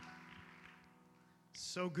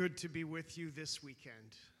So good to be with you this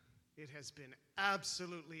weekend. It has been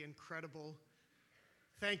absolutely incredible.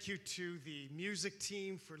 Thank you to the music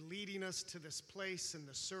team for leading us to this place and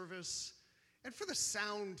the service, and for the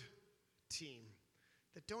sound team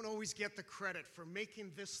that don't always get the credit for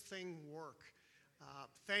making this thing work.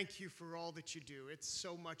 Thank you for all that you do. It's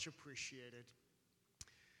so much appreciated.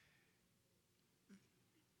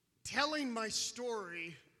 Telling my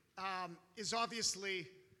story is obviously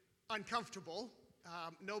uncomfortable.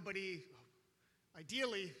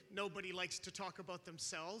 Ideally, nobody likes to talk about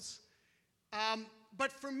themselves.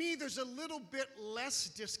 But for me, there's a little bit less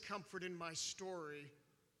discomfort in my story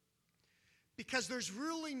because there's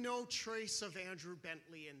really no trace of Andrew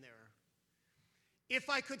Bentley in there. If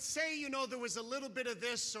I could say, there was a little bit of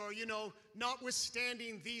this or,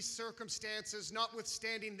 notwithstanding these circumstances,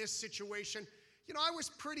 notwithstanding this situation, I was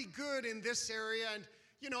pretty good in this area and,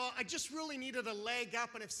 I just really needed a leg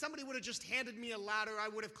up, and if somebody would have just handed me a ladder, I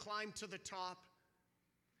would have climbed to the top.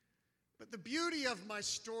 But the beauty of my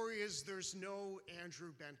story is there's no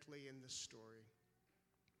Andrew Bentley in this story.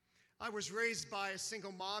 I was raised by a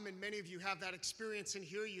single mom, and many of you have that experience in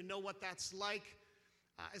here. You know what that's like.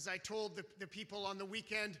 As I told the people on the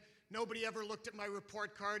weekend, nobody ever looked at my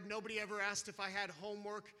report card. Nobody ever asked if I had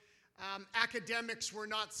homework. Academics were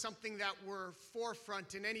not something that were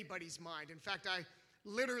forefront in anybody's mind. In fact, I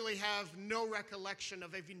literally have no recollection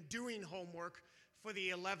of even doing homework for the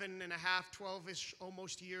 11 and a half, 12-ish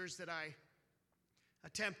almost years that I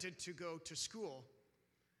attempted to go to school.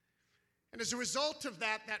 And as a result of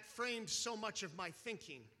that framed so much of my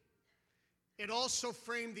thinking. It also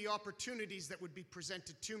framed the opportunities that would be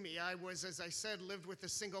presented to me. I was, as I said, lived with a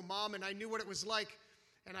single mom, and I knew what it was like,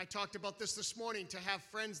 and I talked about this morning, to have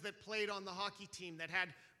friends that played on the hockey team, that had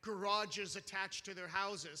garages attached to their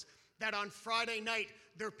houses, that on Friday night,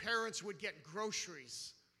 their parents would get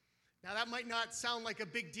groceries. Now, that might not sound like a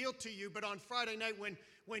big deal to you, but on Friday night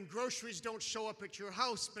when groceries don't show up at your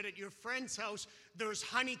house, but at your friend's house, there's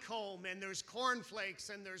honeycomb, and there's cornflakes,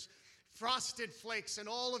 and there's frosted flakes, and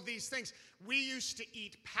all of these things. We used to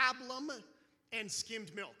eat pablum and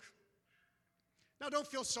skimmed milk. Now, don't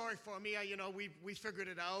feel sorry for me. We figured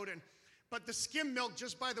it out. But the skim milk,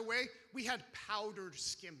 just by the way, we had powdered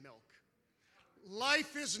skim milk.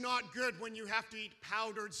 Life is not good when you have to eat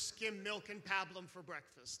powdered skim milk and pablum for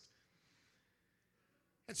breakfast.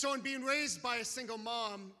 And so in being raised by a single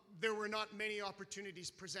mom, there were not many opportunities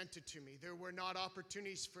presented to me. There were not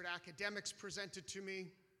opportunities for academics presented to me.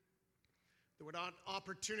 There were not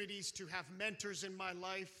opportunities to have mentors in my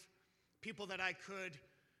life, people that I could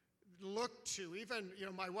look to. Even,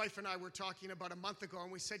 my wife and I were talking about a month ago,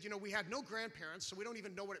 and we said, we had no grandparents, so we don't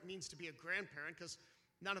even know what it means to be a grandparent, because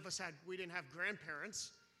we didn't have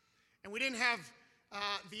grandparents. And we didn't have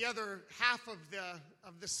the other half of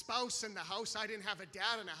the spouse in the house. I didn't have a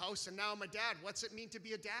dad in the house, and now I'm a dad. What's it mean to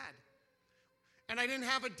be a dad? And I didn't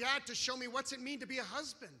have a dad to show me what's it mean to be a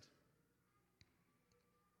husband.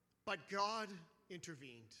 But God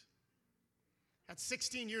intervened. At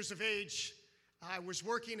 16 years of age, I was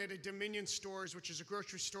working at a Dominion Stores, which is a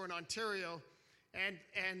grocery store in Ontario,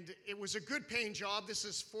 and it was a good paying job. This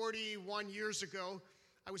is 41 years ago.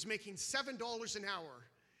 I was making $7 an hour,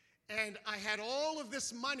 and I had all of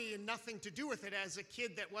this money and nothing to do with it as a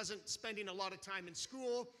kid that wasn't spending a lot of time in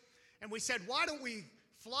school. And we said, why don't we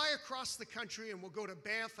fly across the country and we'll go to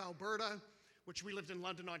Banff, Alberta, which we lived in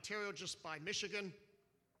London, Ontario, just by Michigan.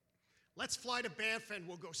 Let's fly to Banff and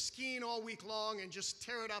we'll go skiing all week long and just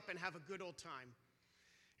tear it up and have a good old time.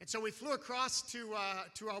 And so we flew across to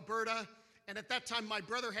Alberta, and at that time my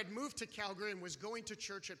brother had moved to Calgary and was going to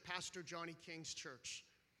church at Pastor Johnny King's church.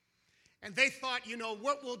 And they thought,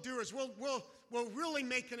 what we'll do is we'll really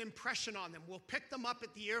make an impression on them. We'll pick them up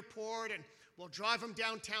at the airport and we'll drive them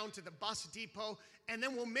downtown to the bus depot, and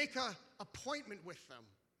then we'll make an appointment with them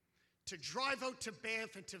to drive out to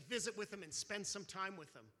Banff and to visit with them and spend some time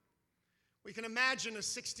with them. We can imagine a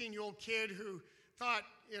 16-year-old kid who thought,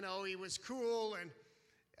 he was cool and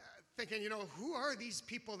thinking, who are these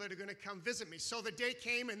people that are going to come visit me? So the day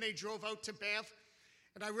came and they drove out to Banff.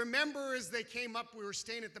 And I remember as they came up, we were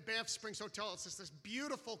staying at the Banff Springs Hotel. It's just this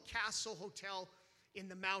beautiful castle hotel in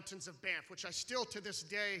the mountains of Banff, which I still to this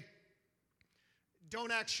day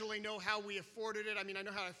don't actually know how we afforded it. I mean, I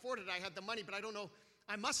know how I afforded it. I had the money, but I don't know.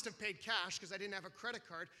 I must have paid cash because I didn't have a credit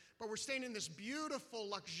card. But we're staying in this beautiful,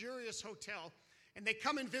 luxurious hotel. And they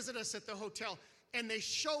come and visit us at the hotel. And they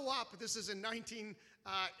show up, this is in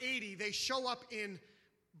 1980, they show up in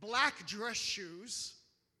black dress shoes,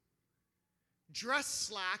 dress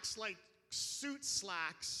slacks, like suit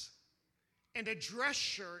slacks, and a dress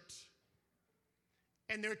shirt,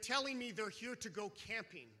 and they're telling me they're here to go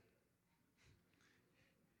camping.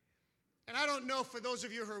 And I don't know, for those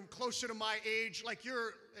of you who are closer to my age, like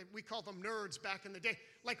we call them nerds back in the day,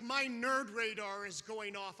 like my nerd radar is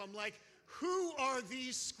going off. I'm like, who are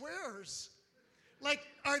these squares? Like,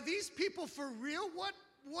 are these people for real?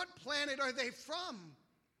 What planet are they from?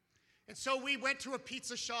 And so we went to a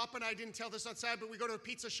pizza shop, and I didn't tell this outside, but we go to a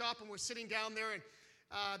pizza shop, and we're sitting down there,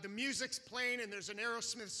 and the music's playing, and there's an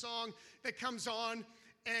Aerosmith song that comes on,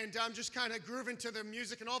 and I'm just kind of grooving to the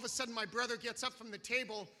music, and all of a sudden my brother gets up from the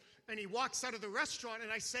table, and he walks out of the restaurant,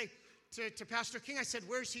 and I say to Pastor King, I said,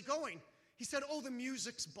 where's he going? He said, oh, the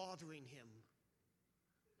music's bothering him.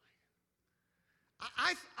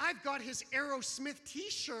 I've got his Aerosmith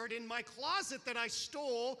t-shirt in my closet that I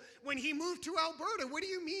stole when he moved to Alberta. What do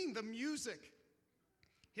you mean the music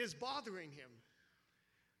is bothering him?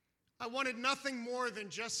 I wanted nothing more than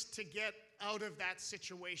just to get out of that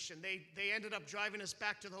situation. They ended up driving us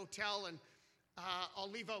back to the hotel, and I'll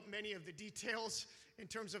leave out many of the details in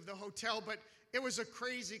terms of the hotel, but it was a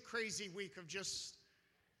crazy, crazy week of just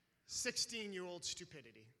 16-year-old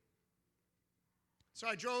stupidity. So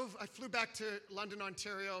I flew back to London,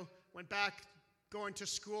 Ontario, went back going to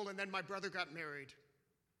school, and then my brother got married.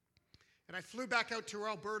 And I flew back out to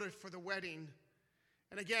Alberta for the wedding.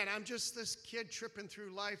 And again, I'm just this kid tripping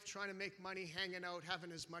through life, trying to make money, hanging out,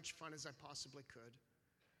 having as much fun as I possibly could.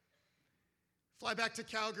 Fly back to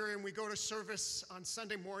Calgary, and we go to service on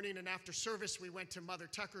Sunday morning, and after service, we went to Mother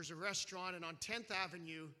Tucker's, a restaurant, and on 10th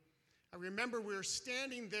Avenue, I remember we were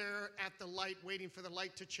standing there at the light, waiting for the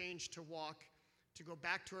light to change to walk, to go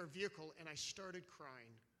back to our vehicle, and I started crying.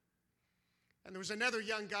 And there was another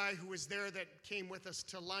young guy who was there that came with us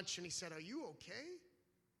to lunch, and he said, are you okay?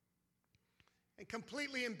 And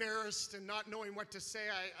completely embarrassed and not knowing what to say,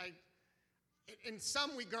 in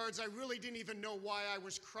some regards, I really didn't even know why I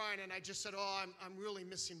was crying, and I just said, oh, I'm really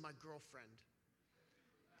missing my girlfriend.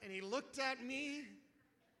 And he looked at me,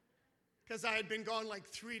 because I had been gone like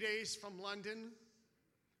 3 days from London,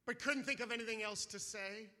 but couldn't think of anything else to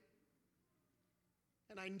say.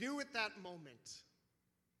 And I knew at that moment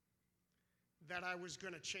that I was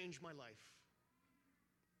going to change my life.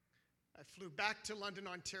 I flew back to London,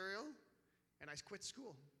 Ontario, and I quit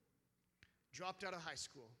school, dropped out of high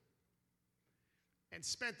school, and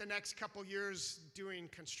spent the next couple years doing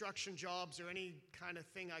construction jobs or any kind of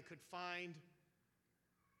thing I could find.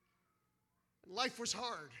 Life was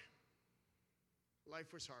hard.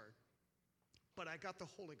 Life was hard. But I got the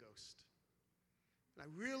Holy Ghost. And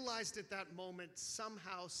I realized at that moment,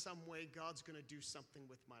 somehow, some way, God's going to do something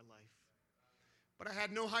with my life. But I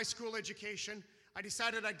had no high school education. I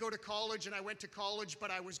decided I'd go to college, and I went to college, but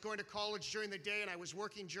I was going to college during the day, and I was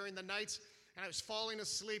working during the nights, and I was falling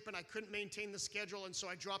asleep, and I couldn't maintain the schedule, and so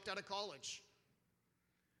I dropped out of college.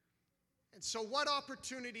 And so what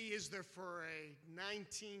opportunity is there for a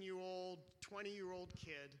 19-year-old, 20-year-old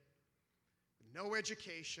kid, no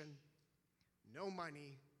education, no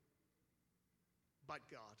money, but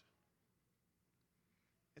God?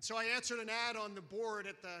 And so I answered an ad on the board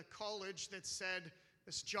at the college that said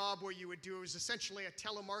this job where you would do, it was essentially a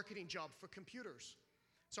telemarketing job for computers.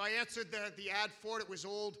 So I answered the ad for it. It was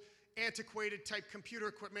old, antiquated type computer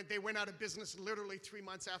equipment. They went out of business literally 3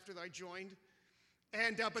 months after I joined.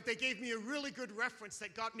 But they gave me a really good reference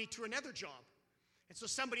that got me to another job. And so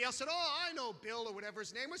somebody else said, oh, I know Bill, or whatever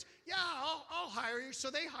his name was. Yeah, I'll hire you. So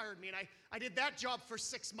they hired me, and I did that job for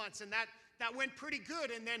 6 months, and that went pretty good.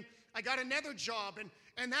 And then I got another job,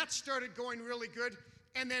 and that started going really good.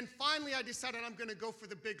 And then finally I decided I'm going to go for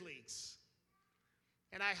the big leagues.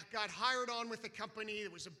 And I got hired on with a company.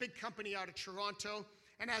 It was a big company out of Toronto.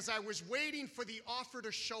 And as I was waiting for the offer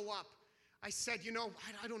to show up, I said,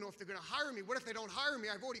 I don't know if they're going to hire me. What if they don't hire me?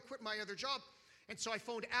 I've already quit my other job. And so I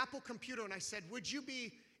phoned Apple Computer, and I said, would you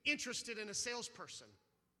be interested in a salesperson?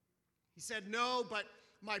 He said, no, but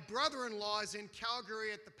my brother-in-law is in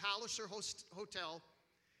Calgary at the Palliser Hotel,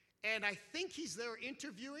 and I think he's there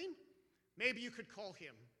interviewing. Maybe you could call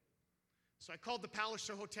him. So I called the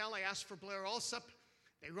Palliser Hotel. I asked for Blair Alsop.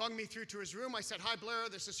 They rung me through to his room. I said, hi, Blair,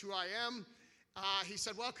 this is who I am. He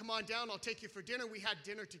said, well, come on down. I'll take you for dinner. We had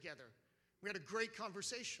dinner together. We had a great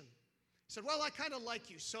conversation. He said, well, I kind of like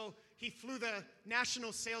you. So he flew the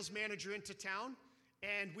national sales manager into town,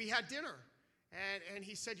 and we had dinner. And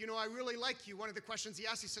he said, I really like you. One of the questions he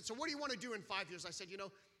asked, he said, so what do you want to do in 5 years? I said,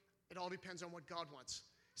 it all depends on what God wants.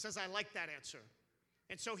 He says, I like that answer.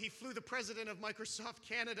 And so he flew the president of Microsoft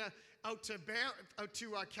Canada out to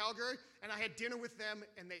Calgary, and I had dinner with them,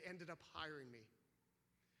 and they ended up hiring me.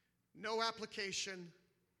 No application,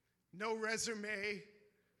 no resume,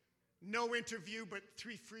 no interview, but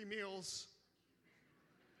 3 free meals.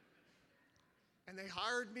 And they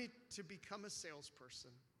hired me to become a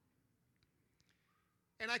salesperson.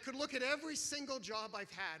 And I could look at every single job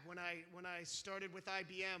I've had. When I started with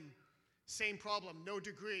IBM, same problem, no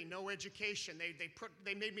degree, no education.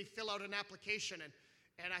 They made me fill out an application,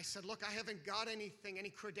 and I said, look, I haven't got anything, any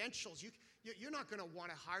credentials. You're not going to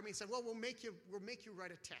want to hire me. He said, well, we'll make you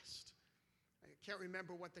write a test. I can't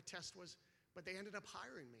remember what the test was, but they ended up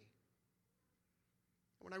hiring me.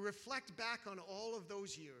 When I reflect back on all of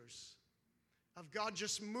those years of God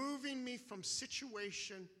just moving me from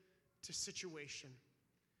situation to situation,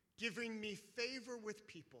 giving me favor with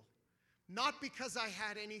people, not because I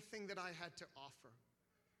had anything that I had to offer.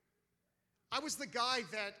 I was the guy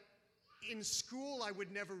that in school I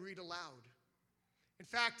would never read aloud. In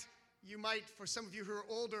fact, you might, for some of you who are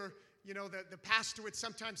older, you know, the pastor would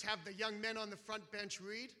sometimes have the young men on the front bench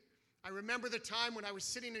read. I remember the time when I was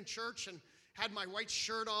sitting in church and had my white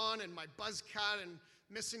shirt on and my buzz cut and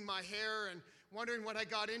missing my hair and wondering what I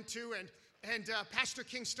got into. And Pastor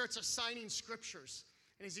King starts assigning scriptures.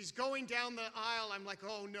 And as he's going down the aisle, I'm like,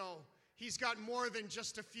 oh no, he's got more than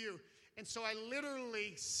just a few. And so I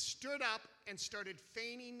literally stood up and started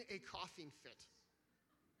feigning a coughing fit.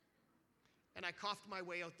 And I coughed my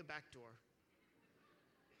way out the back door.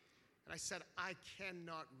 And I said, I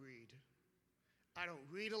cannot read. I don't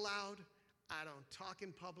read aloud. I don't talk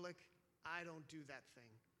in public. I don't do that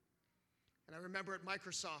thing. And I remember at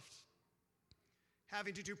Microsoft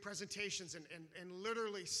having to do presentations and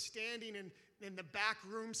literally standing in the back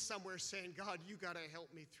room somewhere saying, God, you got to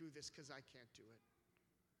help me through this because I can't do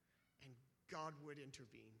it. And God would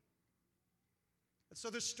intervene. And so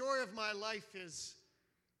the story of my life is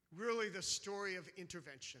really the story of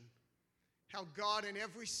intervention. How God in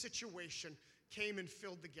every situation came and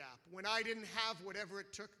filled the gap. When I didn't have whatever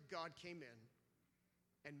it took, God came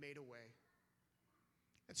in and made a way.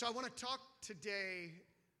 And so I want to talk today,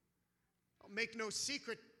 I'll make no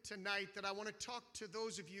secret tonight that I want to talk to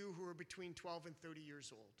those of you who are between 12 and 30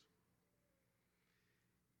 years old.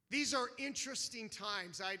 These are interesting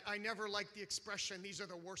times. I never liked the expression, these are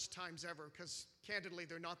the worst times ever, because candidly,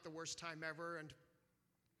 they're not the worst time ever, and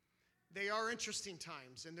they are interesting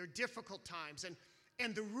times, and they're difficult times,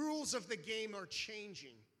 and the rules of the game are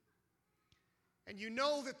changing. And you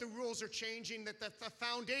know that the rules are changing, that the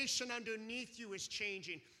foundation underneath you is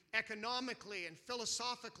changing economically and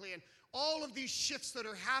philosophically, and all of these shifts that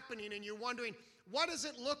are happening, and you're wondering, what does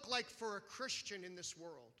it look like for a Christian in this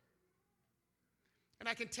world? And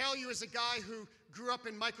I can tell you as a guy who grew up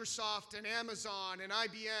in Microsoft and Amazon and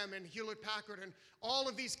IBM and Hewlett-Packard and all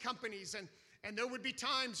of these companies, and there would be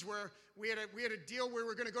times where we had a deal where we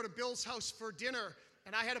were going to go to Bill's house for dinner,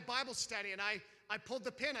 and I had a Bible study, and I pulled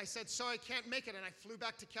the pin. I said, sorry, I can't make it, and I flew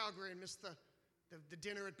back to Calgary and missed the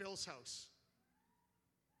dinner at Bill's house.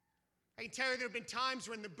 I can tell you there have been times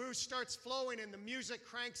when the booze starts flowing and the music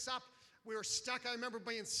cranks up. We were stuck. I remember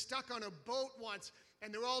being stuck on a boat once,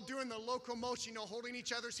 and they're all doing the locomotion, holding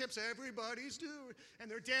each other's hips. Everybody's doing,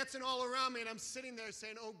 and they're dancing all around me, and I'm sitting there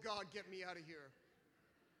saying, oh, God, get me out of here.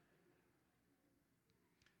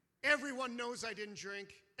 Everyone knows I didn't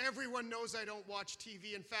drink. Everyone knows I don't watch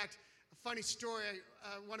TV. In fact, a funny story,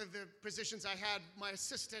 one of the positions I had, my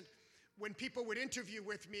assistant, when people would interview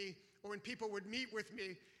with me or when people would meet with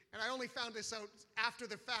me, and I only found this out after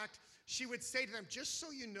the fact, she would say to them, just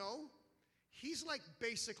so you know, he's like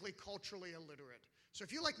basically culturally illiterate. So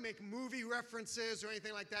if you make movie references or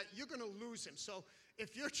anything like that, you're going to lose him. So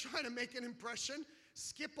if you're trying to make an impression,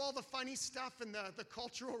 skip all the funny stuff and the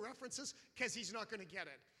cultural references because he's not going to get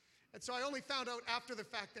it. And so I only found out after the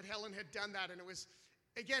fact that Helen had done that, and it was,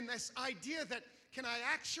 again, this idea that can I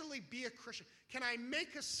actually be a Christian? Can I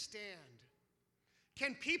make a stand?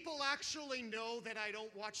 Can people actually know that I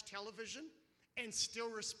don't watch television and still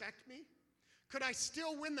respect me? Could I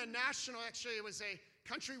still win the national, actually it was a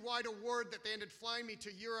countrywide award that they ended up flying me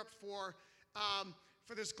to Europe for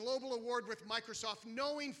this global award with Microsoft,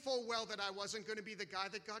 knowing full well that I wasn't going to be the guy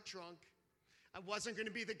that got drunk. I wasn't going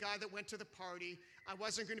to be the guy that went to the party. I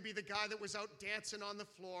wasn't going to be the guy that was out dancing on the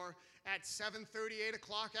floor. At 7:30, 8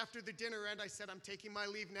 o'clock after the dinner end, I said, I'm taking my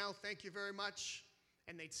leave now. Thank you very much.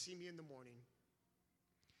 And they'd see me in the morning.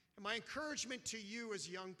 And my encouragement to you as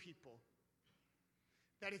young people,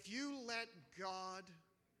 that if you let God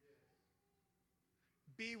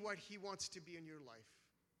be what he wants to be in your life,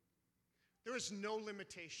 there is no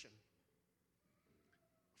limitation.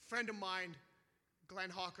 A friend of mine, Glenn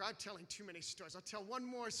Hawker, I'm telling too many stories. I'll tell one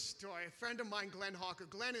more story. A friend of mine, Glenn Hawker.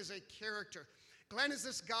 Glenn is a character. Glenn is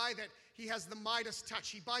this guy that he has the Midas touch.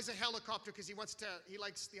 He buys a helicopter because he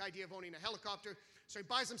likes the idea of owning a helicopter. So he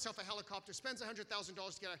buys himself a helicopter, spends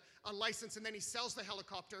 $100,000 to get a license, and then he sells the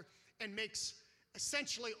helicopter and makes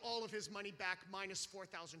essentially all of his money back minus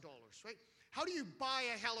 $4,000, right? How do you buy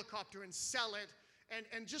a helicopter and sell it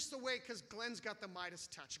And just the way, because Glenn's got the Midas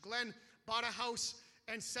touch. Glenn bought a house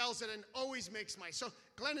and sells it and always makes money. So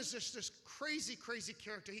Glenn is just this crazy, crazy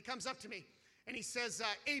character. He comes up to me and he says,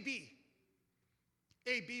 AB.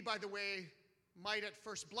 AB, by the way, might at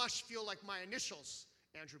first blush feel like my initials,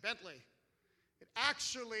 Andrew Bentley. It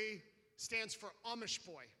actually stands for Amish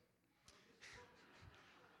boy.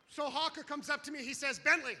 So Hawker comes up to me, he says,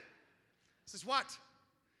 Bentley. I says, what?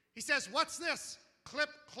 He says, what's this? Clip,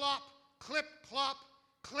 clop, clip, clop,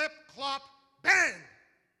 bang. I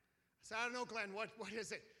said, I don't know, Glenn, what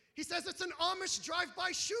is it? He says, it's an Amish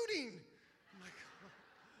drive-by shooting. I'm like,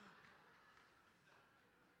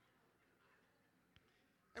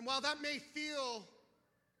 and while that may feel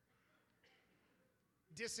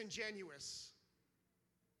disingenuous,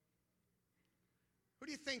 who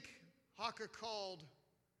do you think Hawker called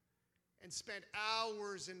and spent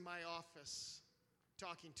hours in my office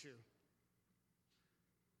talking to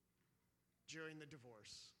during the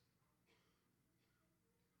divorce?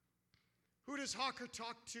 Who does Hawker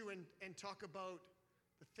talk to and talk about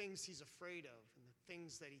the things he's afraid of and the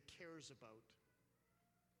things that he cares about?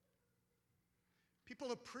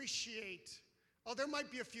 People appreciate, oh, there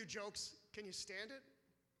might be a few jokes. Can you stand it?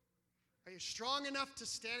 Are you strong enough to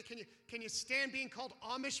stand it? Can you stand being called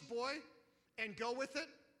Amish boy and go with it?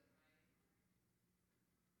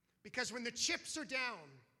 Because when the chips are down,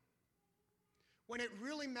 when it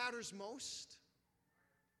really matters most,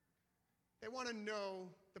 they want to know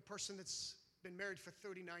the person that's been married for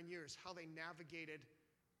 39 years, how they navigated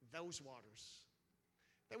those waters.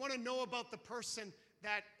 They want to know about the person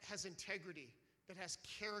that has integrity, that has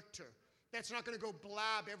character, that's not going to go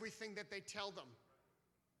blab everything that they tell them.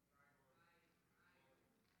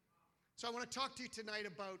 So I want to talk to you tonight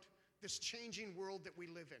about this changing world that we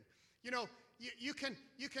live in. You know, you can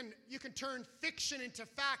turn fiction into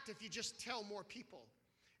fact if you just tell more people.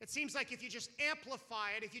 It seems like if you just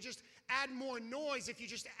amplify it, if you just add more noise, if you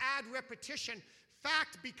just add repetition,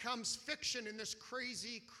 fact becomes fiction in this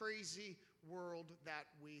crazy, crazy world that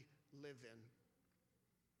we live in.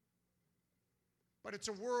 But it's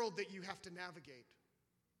a world that you have to navigate.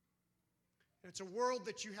 And it's a world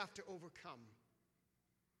that you have to overcome.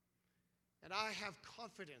 And I have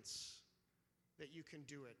confidence that you can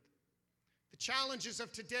do it. The challenges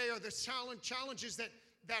of today are the challenges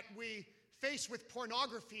that we face with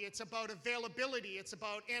pornography. It's about availability. It's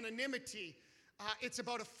about anonymity. It's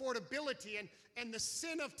about affordability. And the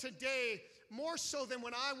sin of today, more so than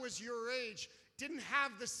when I was your age, didn't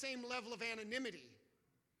have the same level of anonymity.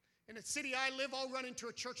 In the city I live, I'll run into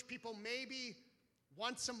a church people maybe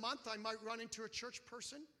once a month. I might run into a church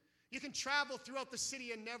person. You can travel throughout the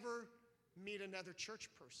city and never meet another church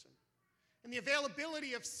person. And the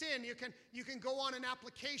availability of sin, you can go on an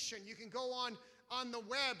application, you can go on the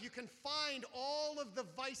web, you can find all of the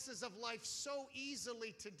vices of life so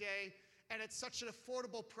easily today and at such an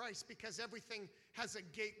affordable price because everything has a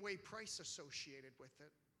gateway price associated with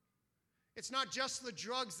it. It's not just the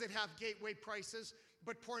drugs that have gateway prices,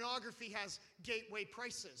 but pornography has gateway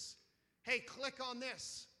prices. Hey, click on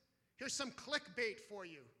this. Here's some clickbait for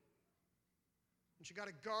you. And you got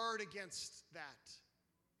to guard against that.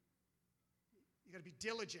 You got to be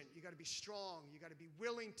diligent. You got to be strong. You got to be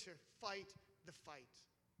willing to fight the fight.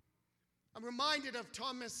 I'm reminded of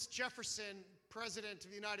Thomas Jefferson, President of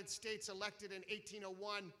the United States, elected in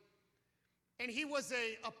 1801. And he was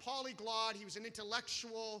a polyglot. He was an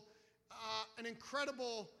intellectual, an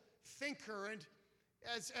incredible thinker. And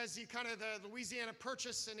as he kind of the Louisiana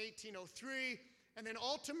Purchase in 1803, and then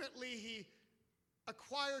ultimately he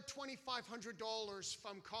acquired $2,500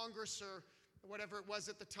 from Congress or whatever it was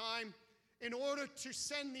at the time in order to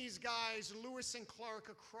send these guys, Lewis and Clark,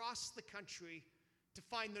 across the country to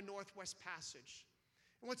find the Northwest Passage.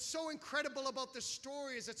 And what's so incredible about this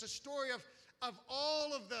story is it's a story of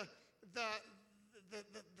all of the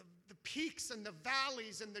peaks and the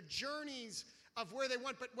valleys and the journeys of where they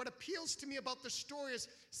went. But what appeals to me about the story is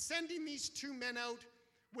sending these two men out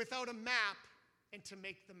without a map and to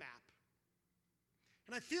make the map.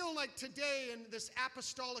 And I feel like today in this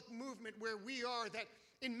apostolic movement where we are, that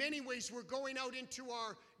in many ways we're going out into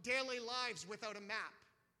our daily lives without a map.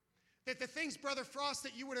 That the things, Brother Frost,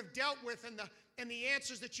 that you would have dealt with and the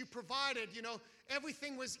answers that you provided, you know,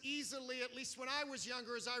 everything was easily, at least when I was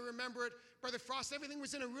younger, as I remember it, Brother Frost, everything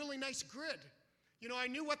was in a really nice grid. You know, I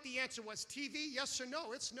knew what the answer was. TV, yes or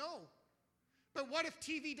no? It's no. But what if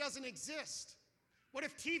TV doesn't exist? What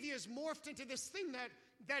if TV is morphed into this thing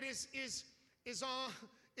that is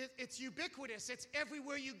it's ubiquitous. It's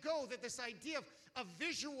everywhere you go. That this idea of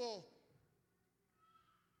visual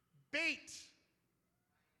bait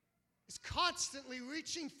is constantly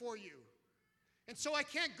reaching for you. And so I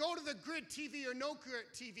can't go to the grid TV or no grid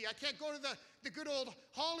TV. I can't go to the good old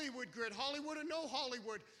Hollywood grid, Hollywood or no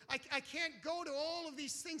Hollywood. I can't go to all of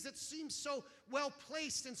these things that seem so well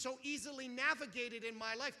placed and so easily navigated in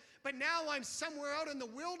my life. But now I'm somewhere out in the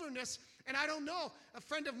wilderness, and I don't know. A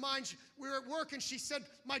friend of mine, we were at work, and she said,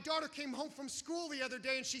 my daughter came home from school the other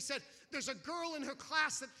day, and she said, there's a girl in her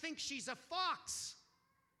class that thinks she's a fox.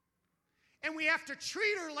 And we have to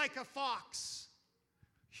treat her like a fox.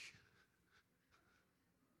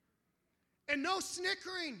 And no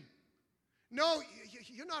snickering. No,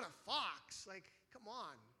 you're not a fox. Like, come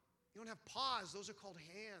on. You don't have paws. Those are called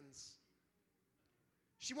hands.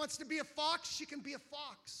 She wants to be a fox. She can be a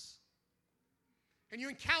fox. And you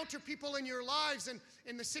encounter people in your lives and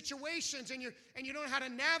in the situations, and you don't know how to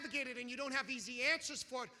navigate it, and you don't have easy answers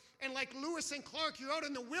for it. And like Lewis and Clark, you're out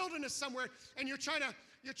in the wilderness somewhere, and you're trying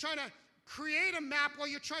to create a map while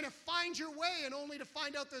you're trying to find your way, and only to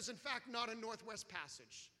find out there's in fact not a Northwest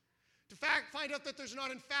Passage. To find out that there's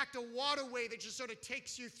not, in fact, a waterway that just sort of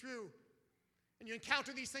takes you through. And you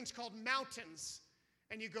encounter these things called mountains,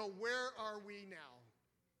 and you go, where are we now?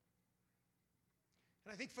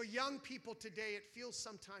 And I think for young people today, it feels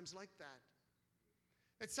sometimes like that.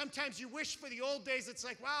 That sometimes you wish for the old days. It's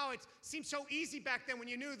like, wow, it seemed so easy back then when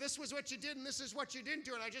you knew this was what you did and this is what you didn't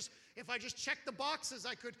do. And if I just checked the boxes,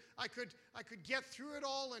 I could get through it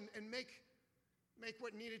all and make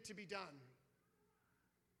what needed to be done.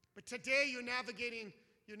 But today you're navigating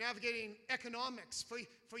economics.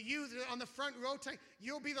 For you on the front row,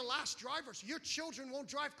 you'll be the last drivers. Your children won't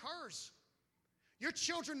drive cars. Your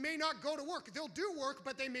children may not go to work. They'll do work,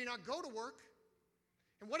 but they may not go to work.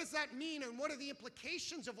 And what does that mean? And what are the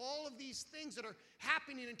implications of all of these things that are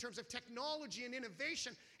happening in terms of technology and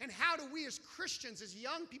innovation? And how do we as Christians, as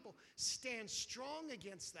young people, stand strong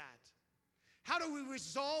against that? How do we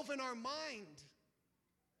resolve in our mind?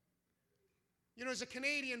 You know, as a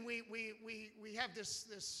Canadian, we have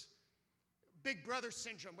this big brother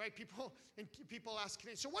syndrome, right? People ask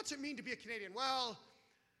Canadians, so what's it mean to be a Canadian? Well,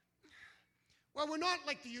 we're not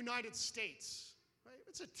like the United States, right?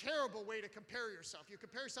 It's a terrible way to compare yourself. You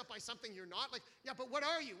compare yourself by something you're not. Like, yeah, but what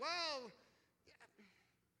are you? Well,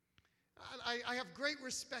 yeah, I have great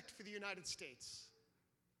respect for the United States.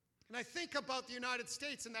 And I think about the United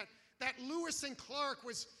States and that Lewis and Clark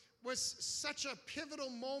was such a pivotal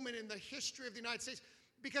moment in the history of the United States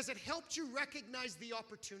because it helped you recognize the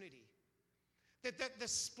opportunity. That the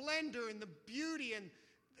splendor and the beauty and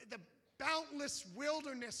the boundless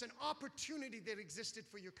wilderness and opportunity that existed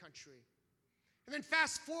for your country. And then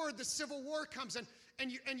fast forward, the Civil War comes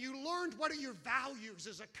and you learned what are your values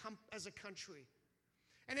as a country.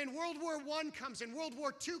 And then World War I comes and World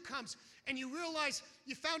War II comes, and you realize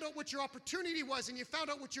you found out what your opportunity was, and you found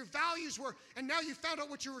out what your values were, and now you found out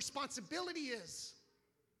what your responsibility is.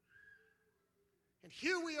 And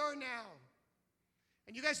here we are now.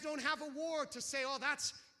 And you guys don't have a war to say, oh,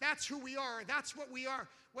 that's who we are, that's what we are.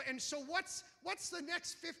 And so what's the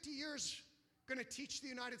next 50 years going to teach the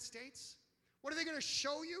United States? What are they going to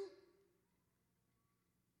show you?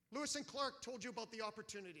 Lewis and Clark told you about the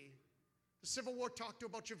opportunity. The Civil War talked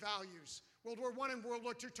about your values. World War I and World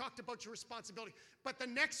War II talked about your responsibility. But the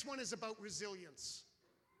next one is about resilience.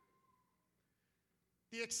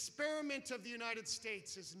 The experiment of the United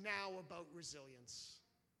States is now about resilience.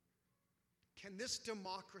 Can this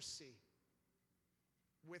democracy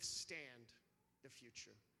withstand the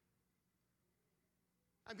future?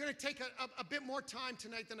 I'm going to take a bit more time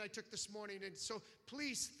tonight than I took this morning. And so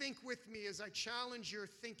please think with me as I challenge your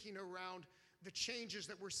thinking around the changes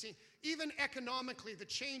that we're seeing. Even economically, the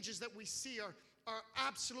changes that we see are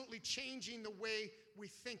absolutely changing the way we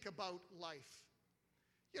think about life.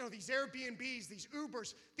 You know, these Airbnbs, these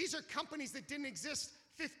Ubers, these are companies that didn't exist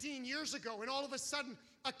 15 years ago. And all of a sudden,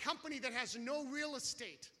 a company that has no real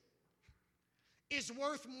estate is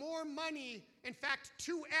worth more money, in fact,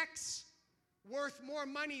 2x worth more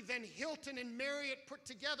money than Hilton and Marriott put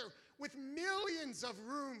together, with millions of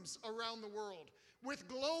rooms around the world, with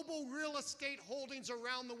global real estate holdings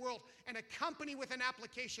around the world, and a company with an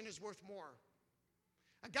application is worth more.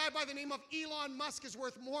 A guy by the name of Elon Musk is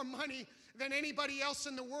worth more money than anybody else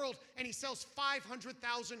in the world, and he sells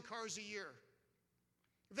 500,000 cars a year.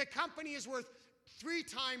 The company is worth 3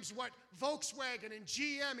 times what Volkswagen and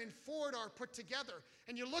GM and Ford are put together.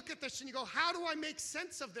 And you look at this and you go, how do I make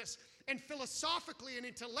sense of this? And philosophically and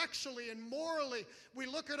intellectually and morally, we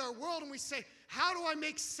look at our world and we say, how do I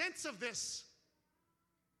make sense of this?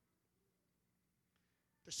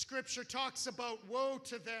 The scripture talks about woe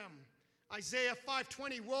to them. Isaiah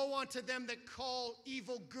 5:20, woe unto them that call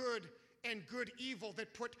evil good and good evil,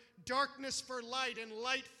 that put darkness for light and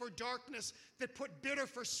light for darkness, that put bitter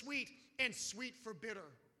for sweet and sweet for bitter.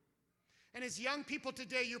 And as young people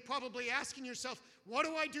today, you're probably asking yourself, what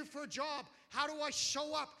do I do for a job? How do I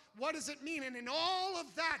show up? What does it mean? And in all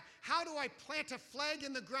of that, how do I plant a flag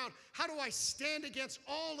in the ground? How do I stand against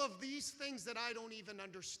all of these things that I don't even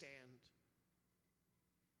understand?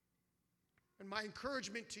 And my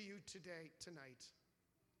encouragement to you tonight,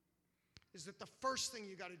 is that the first thing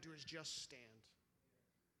you got to do is just stand.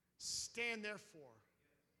 Stand therefore.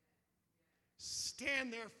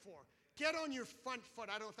 Stand therefore. Get on your front foot.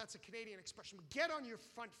 I don't know if that's a Canadian expression, but get on your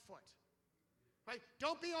front foot. Right?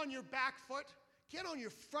 Don't be on your back foot. Get on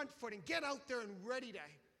your front foot and get out there and ready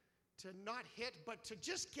to not hit, but to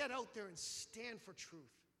just get out there and stand for truth.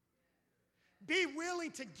 Be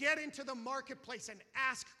willing to get into the marketplace and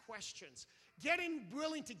ask questions.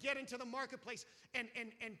 Willing to get into the marketplace and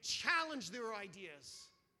challenge their ideas.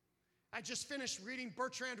 I just finished reading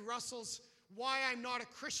Bertrand Russell's Why I'm Not a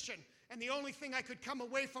Christian. And the only thing I could come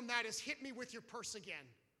away from that is hit me with your purse again.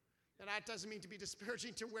 And that doesn't mean to be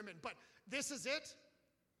disparaging to women, but this is it.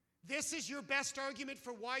 This is your best argument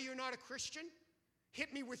for why you're not a Christian?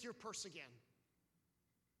 Hit me with your purse again.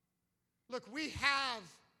 Look, we have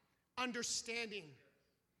understanding.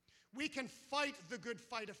 We can fight the good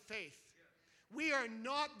fight of faith. We are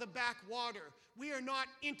not the backwater. We are not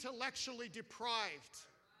intellectually deprived.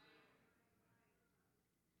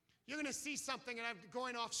 You're going to see something, and I'm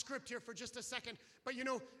going off script here for just a second, but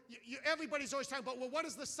everybody's always talking about, well, what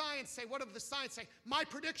does the science say? What does the science say? My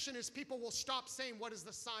prediction is people will stop saying, what does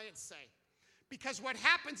the science say? Because what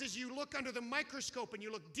happens is you look under the microscope and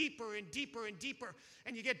you look deeper and deeper and deeper,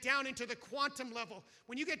 and you get down into the quantum level.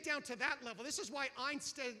 When you get down to that level, this is why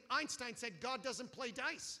Einstein said God doesn't play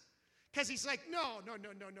dice. Because he's like, no.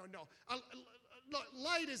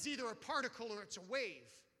 Light is either a particle or it's a wave.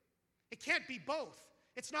 It can't be both.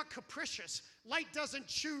 It's not capricious. Light doesn't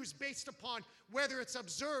choose based upon whether it's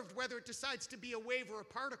observed, whether it decides to be a wave or a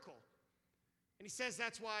particle. And he says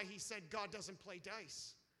that's why he said God doesn't play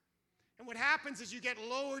dice. And what happens is you get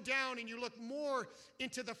lower down and you look more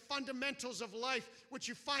into the fundamentals of life. What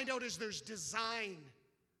you find out is there's design.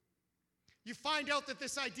 You find out that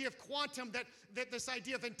this idea of quantum, that this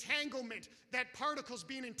idea of entanglement, that particles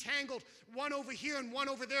being entangled, one over here and one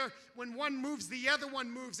over there, when one moves, the other one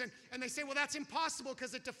moves. And they say, well, that's impossible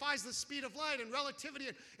because it defies the speed of light and relativity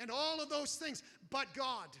and all of those things, but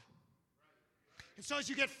God. And so as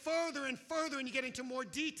you get further and further and you get into more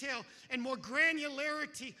detail and more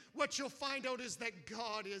granularity, what you'll find out is that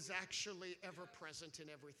God is actually ever present in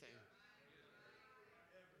everything.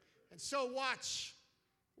 And so watch.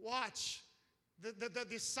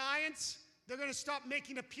 The science, they're going to stop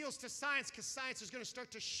making appeals to science because science is going to start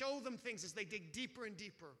to show them things as they dig deeper and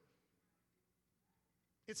deeper.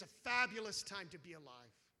 It's a fabulous time to be alive.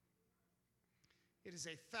 It is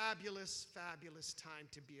a fabulous, fabulous time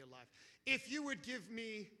to be alive. If you would give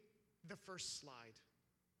me the first slide.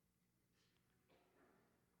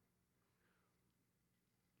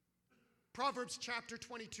 Proverbs chapter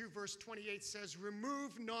 22, verse 28 says,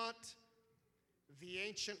 remove not the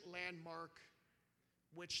ancient landmark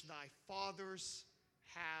which thy fathers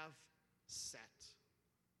have set.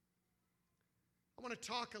 I want to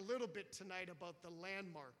talk a little bit tonight about the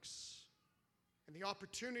landmarks and the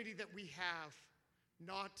opportunity that we have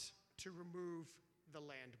not to remove the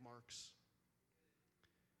landmarks.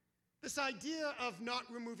 This idea of not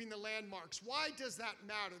removing the landmarks, why does that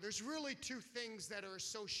matter? There's really two things that are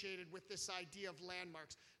associated with this idea of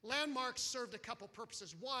landmarks. Landmarks served a couple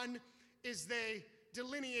purposes. One is they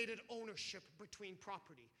delineated ownership between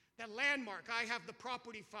property. That landmark, I have the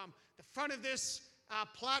property from the front of this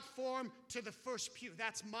platform to the first pew.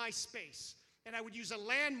 That's my space. And I would use a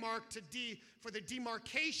landmark for the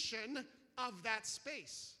demarcation of that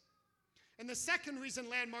space. And the second reason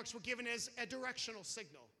landmarks were given is a directional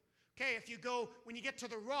signal. Okay, when you get to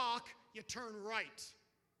the rock, you turn right.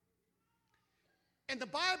 And the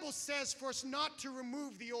Bible says for us not to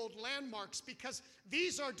remove the old landmarks because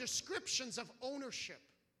these are descriptions of ownership.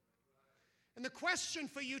 And the question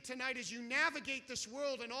for you tonight as you navigate this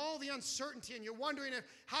world and all the uncertainty and you're wondering,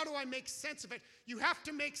 how do I make sense of it? You have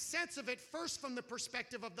to make sense of it first from the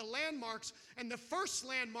perspective of the landmarks. And the first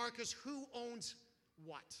landmark is who owns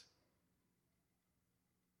what?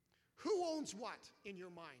 Who owns what in your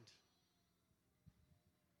mind?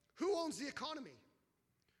 Who owns the economy?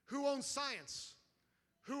 Who owns science?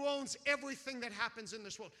 Who owns everything that happens in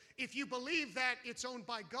this world? If you believe that it's owned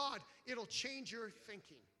by God, it'll change your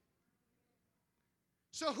thinking.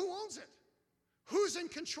 So who owns it? Who's in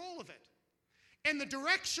control of it? And the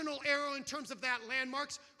directional arrow in terms of that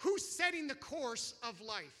landmarks, who's setting the course of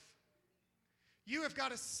life? You have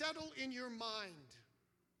got to settle in your mind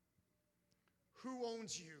who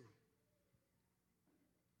owns you.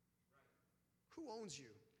 Who owns you?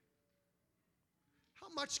 How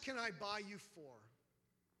much can I buy you for?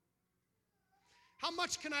 How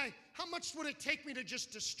much would it take me to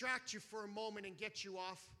just distract you for a moment and get you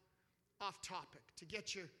off topic, to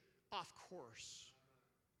get you off course?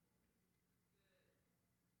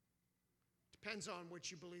 Depends on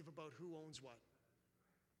what you believe about who owns what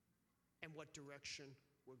and what direction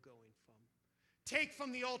we're going from. Take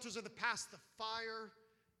from the altars of the past the fire,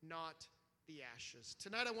 not the ashes.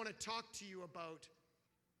 Tonight I want to talk to you about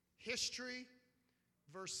history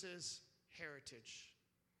versus heritage.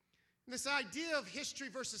 And this idea of history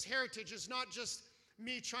versus heritage is not just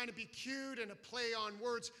me trying to be cute and a play on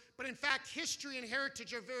words, but in fact, history and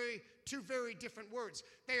heritage are two very different words.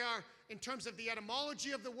 They are, in terms of the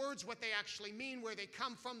etymology of the words, what they actually mean, where they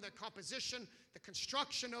come from, the composition, the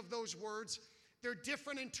construction of those words. They're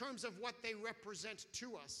different in terms of what they represent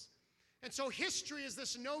to us. And so history is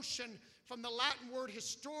this notion from the Latin word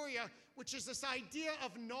historia, which is this idea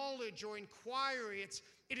of knowledge or inquiry.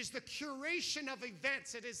 It is the curation of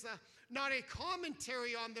events. It is not a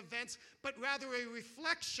commentary on the events, but rather a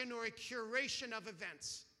reflection or a curation of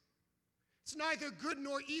events. It's neither good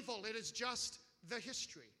nor evil. It is just the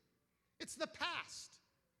history. It's the past.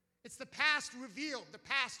 It's the past revealed, the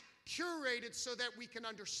past curated so that we can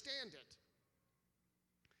understand it.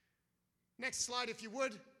 Next slide, if you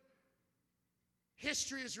would.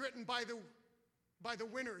 History is written by the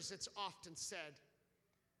winners, it's often said.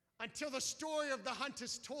 Until the story of the hunt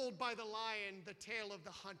is told by the lion, the tale of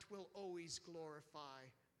the hunt will always glorify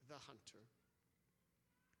the hunter.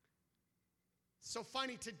 So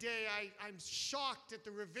funny today, I'm shocked at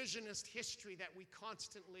the revisionist history that we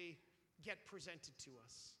constantly get presented to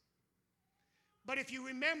us. But if you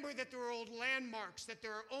remember that there are old landmarks, that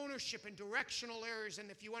there are ownership and directional errors,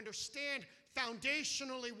 and if you understand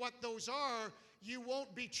foundationally what those are, you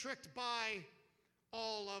won't be tricked by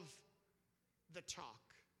all of the talk.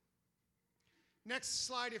 Next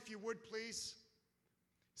slide, if you would, please.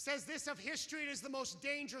 Says this of history: it is the most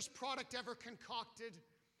dangerous product ever concocted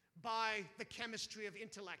by the chemistry of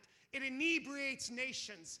intellect. It inebriates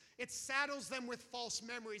nations. It saddles them with false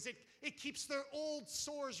memories. It keeps their old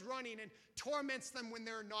sores running and torments them when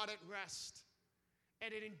they're not at rest.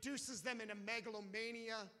 And it induces them in a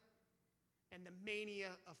megalomania and the mania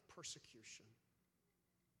of persecution.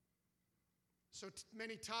 So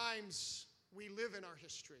many times we live in our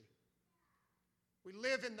history. We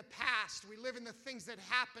live in the past. We live in the things that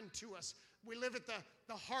happened to us. We live at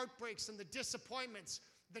the heartbreaks and the disappointments.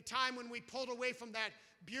 The time when we pulled away from that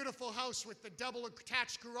beautiful house with the double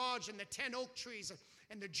attached garage and the 10 oak trees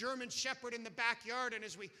and the German Shepherd in the backyard. And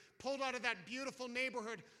as we pulled out of that beautiful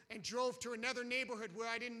neighborhood and drove to another neighborhood where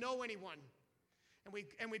I didn't know anyone.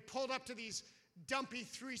 And we pulled up to these dumpy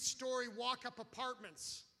 3-story walk-up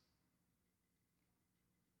apartments.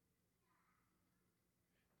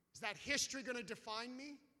 Is that history going to define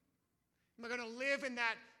me? Am I going to live in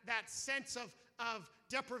that sense of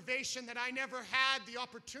deprivation that I never had, the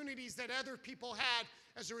opportunities that other people had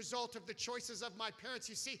as a result of the choices of my parents?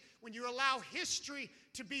 You see, when you allow history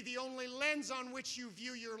to be the only lens on which you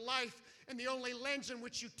view your life and the only lens in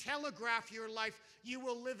which you telegraph your life, you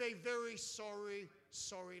will live a very sorry,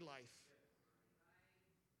 sorry life.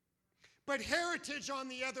 But heritage, on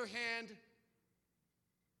the other hand,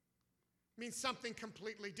 means something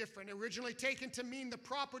completely different. Originally taken to mean the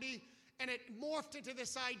property, and it morphed into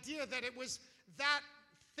this idea that it was that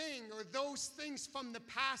thing or those things from the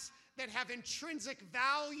past that have intrinsic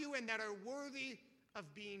value and that are worthy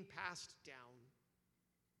of being passed down.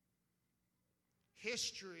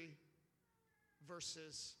 History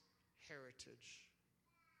versus heritage.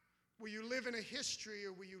 Will you live in a history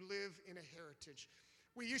or will you live in a heritage?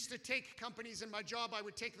 We used to take companies in my job, I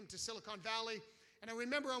would take them to Silicon Valley. And I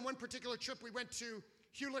remember on one particular trip we went to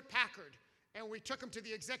Hewlett-Packard. And we took them to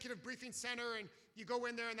the Executive Briefing Center, and you go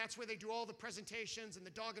in there, and that's where they do all the presentations and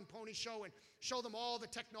the dog and pony show and show them all the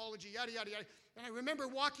technology, yada, yada, yada. And I remember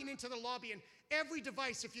walking into the lobby, and every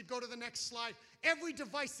device, if you'd go to the next slide, every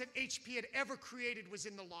device that HP had ever created was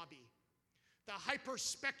in the lobby. The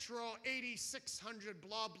Hyperspectral 8600,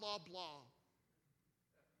 blah, blah, blah.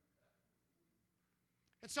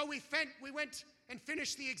 And so we went and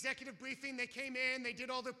finished the executive briefing. They came in, they did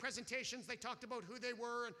all their presentations, they talked about who they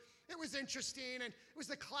were, and it was interesting, and it was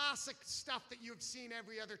the classic stuff that you've seen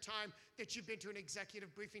every other time that you've been to an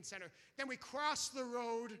executive briefing center. Then we crossed the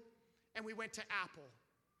road, and we went to Apple.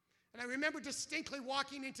 And I remember distinctly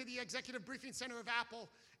walking into the executive briefing center of Apple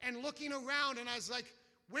and looking around, and I was like,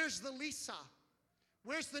 where's the Lisa?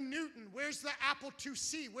 Where's the Newton? Where's the Apple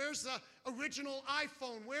IIc? Where's the original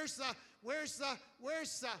iPhone? Where's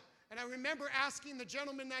the? And I remember asking the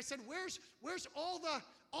gentleman, I said, where's all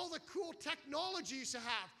all the cool technology you used to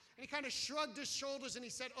have. And he kind of shrugged his shoulders and he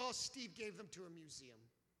said, oh, Steve gave them to a museum.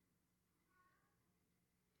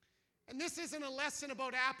 And this isn't a lesson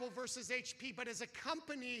about Apple versus HP, but as a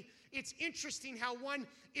company, it's interesting how one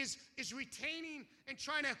is retaining and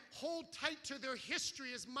trying to hold tight to their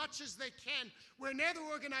history as much as they can, where another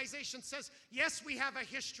organization says, yes, we have a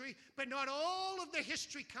history, but not all of the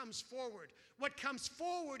history comes forward. What comes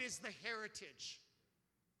forward is the heritage.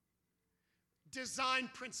 Design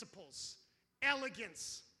principles,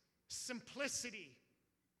 elegance, simplicity.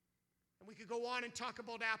 And we could go on and talk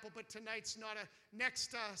about Apple, but tonight's not a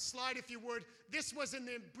next slide, if you would. This was in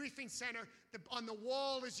the briefing center on the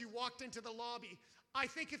wall as you walked into the lobby. I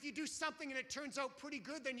think if you do something and it turns out pretty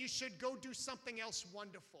good, then you should go do something else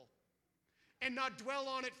wonderful. And not dwell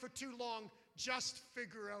on it for too long. Just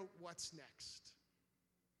figure out what's next.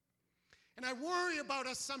 And I worry about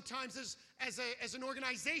us sometimes as an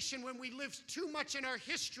organization when we live too much in our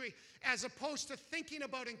history as opposed to thinking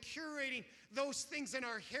about and curating those things in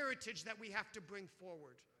our heritage that we have to bring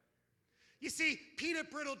forward. You see, peanut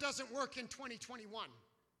brittle doesn't work in 2021.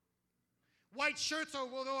 White shirts,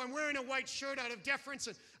 although I'm wearing a white shirt out of deference,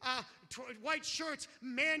 and white shirts,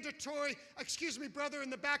 mandatory. Excuse me, brother in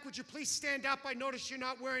the back, would you please stand up? I notice you're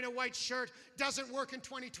not wearing a white shirt. Doesn't work in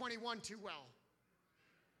 2021 too well.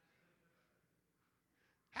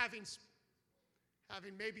 Having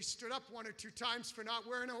maybe stood up one or two times for not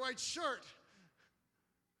wearing a white shirt.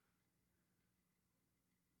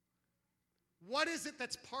 What is it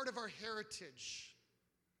that's part of our heritage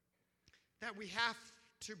that we have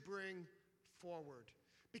to bring forward?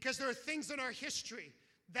 Because there are things in our history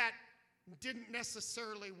that didn't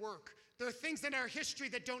necessarily work. There are things in our history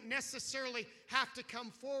that don't necessarily have to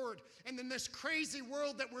come forward. And in this crazy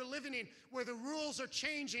world that we're living in, where the rules are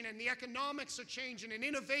changing and the economics are changing and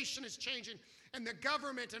innovation is changing and the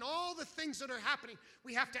government and all the things that are happening,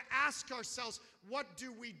 we have to ask ourselves, what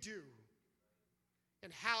do we do?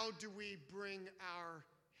 And how do we bring our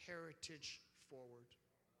heritage forward?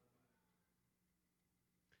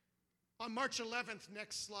 On March 11th,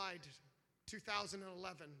 next slide,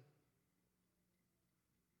 2011,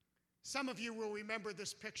 some of you will remember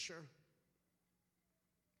this picture.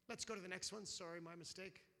 Let's go to the next one. Sorry, my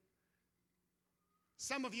mistake.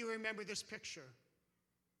 Some of you remember this picture.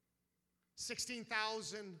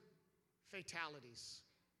 16,000 fatalities.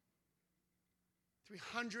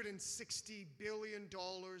 $360 billion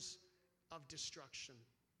of destruction.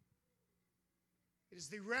 It is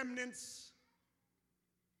the remnants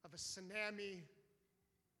of a tsunami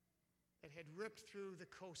that had ripped through the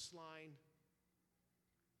coastline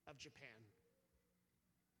of Japan.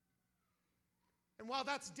 And while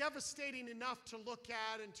that's devastating enough to look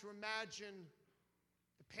at and to imagine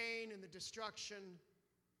the pain and the destruction,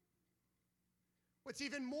 what's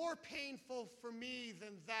even more painful for me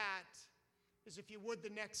than that is, if you would, the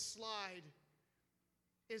next slide,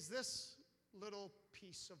 is this little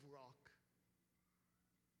piece of rock.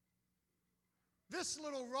 This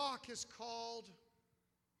little rock is called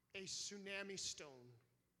a tsunami stone.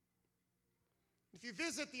 If you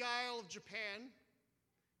visit the Isle of Japan,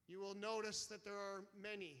 you will notice that there are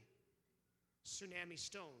many tsunami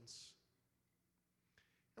stones.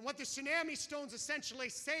 And what the tsunami stones essentially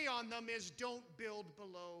say on them is, don't build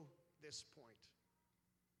below this point.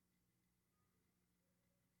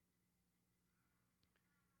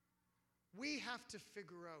 We have to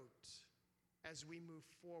figure out, as we move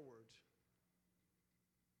forward,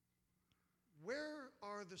 where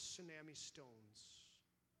are the tsunami stones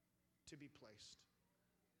to be placed?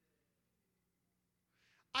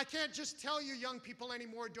 I can't just tell you young people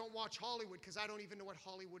anymore, don't watch Hollywood, because I don't even know what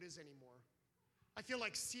Hollywood is anymore. I feel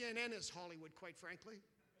like CNN is Hollywood, quite frankly.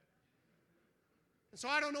 And so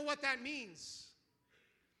I don't know what that means.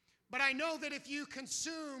 But I know that if you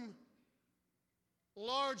consume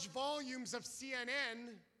large volumes of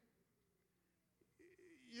CNN,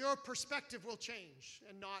 your perspective will change,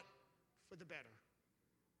 and not for the better.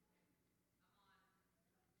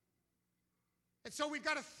 And so we've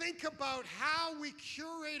got to think about how we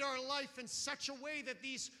curate our life in such a way that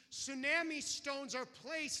these tsunami stones are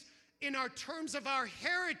placed in our terms of our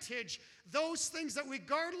heritage, those things that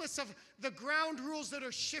regardless of the ground rules that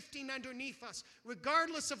are shifting underneath us,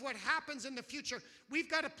 regardless of what happens in the future, we've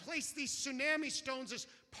got to place these tsunami stones as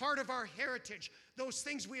part of our heritage, those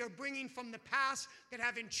things we are bringing from the past that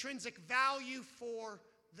have intrinsic value for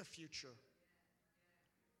the future.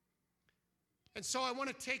 And so I want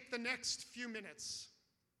to take the next few minutes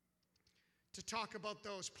to talk about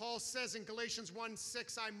those. Paul says in Galatians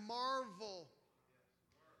 1:6, I marvel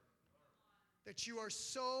that you are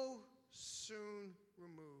so soon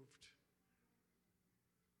removed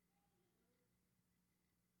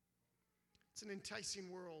It's an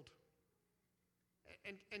enticing world.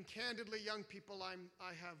 And candidly, young people, I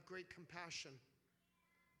have great compassion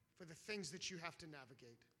for the things that you have to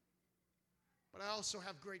navigate. But I also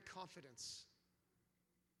have great confidence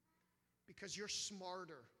because you're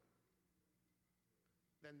smarter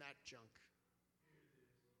than that junk.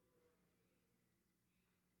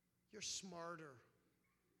 You're smarter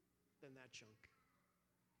than that junk.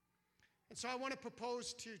 And so I want to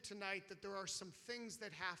propose to you tonight that there are some things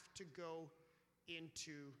that have to go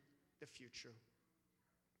into the future.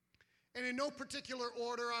 And in no particular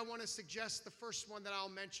order, I want to suggest the first one that I'll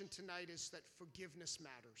mention tonight is that forgiveness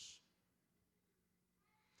matters.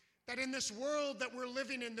 That in this world that we're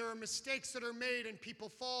living in, there are mistakes that are made and people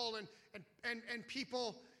fall and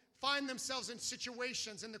people find themselves in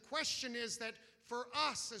situations. And the question is that for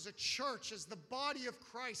us as a church, as the body of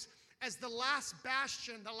Christ, as the last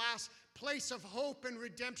bastion, the last place of hope and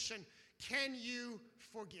redemption, can you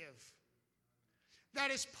forgive? That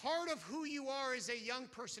is part of who you are as a young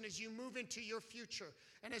person as you move into your future.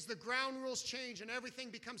 And as the ground rules change and everything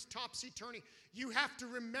becomes topsy-turvy, you have to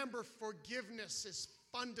remember forgiveness is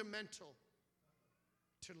fundamental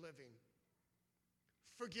to living.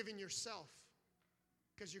 Forgiving yourself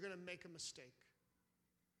because you're going to make a mistake.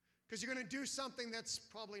 Because you're going to do something that's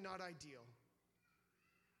probably not ideal.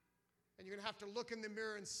 And you're going to have to look in the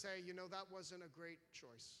mirror and say, you know, that wasn't a great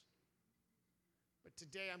choice. But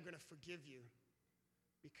today I'm going to forgive you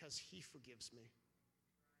because he forgives me.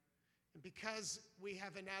 And because we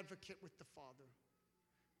have an advocate with the Father,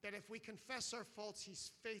 that if we confess our faults,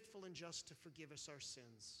 he's faithful and just to forgive us our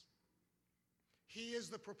sins. He is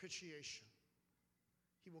the propitiation.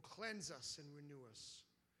 He will cleanse us and renew us.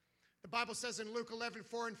 The Bible says in Luke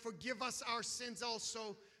 11:4, and forgive us our sins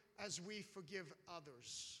also as we forgive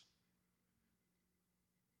others.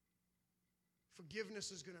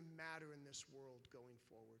 Forgiveness is going to matter in this world going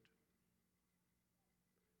forward.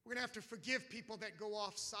 We're going to have to forgive people that go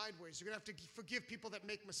off sideways. We're going to have to forgive people that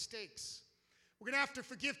make mistakes. We're going to have to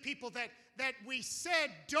forgive people that we said,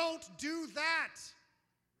 don't do that.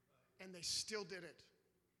 And they still did it.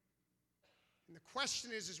 And the question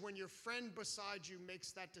is when your friend beside you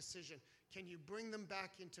makes that decision, can you bring them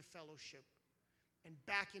back into fellowship and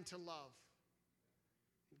back into love?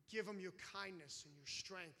 And give them your kindness and your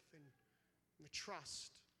strength and the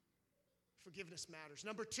trust. Forgiveness matters.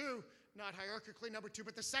 Number two, not hierarchically, number two,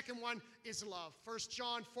 but the second one is love. 1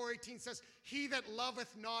 John 4:18 says, he that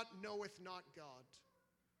loveth not knoweth not God.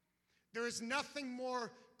 There is nothing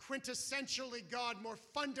more quintessentially God, more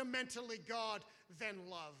fundamentally God than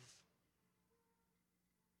love.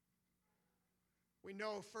 We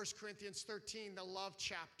know 1 Corinthians 13, the love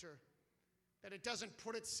chapter, that it doesn't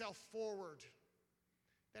put itself forward,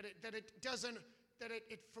 that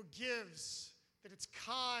it forgives, that it's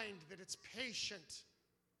kind, that it's patient.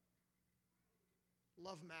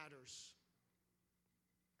 Love matters.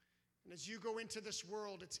 And as you go into this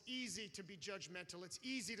world, it's easy to be judgmental. It's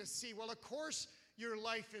easy to see, well, of course your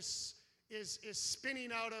life is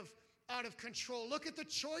spinning out of control. Look at the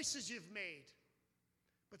choices you've made.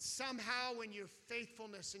 But somehow in your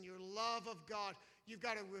faithfulness and your love of God, you've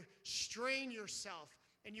got to restrain yourself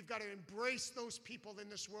and you've got to embrace those people in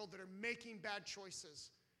this world that are making bad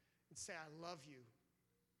choices and say, I love you.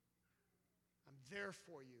 I'm there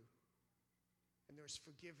for you. And there's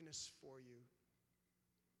forgiveness for you.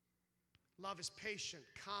 Love is patient,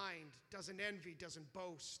 kind, doesn't envy, doesn't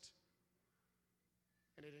boast,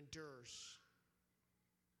 and it endures.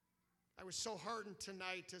 I was so heartened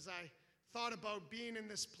tonight as I thought about being in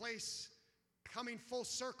this place, coming full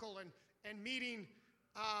circle and meeting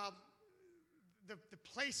the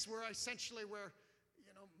place where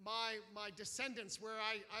my descendants, where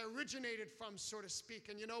I originated from, so to speak.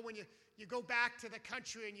 And you know, when you go back to the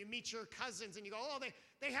country and you meet your cousins and you go, oh,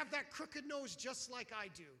 they have that crooked nose just like I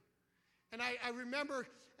do. And I remember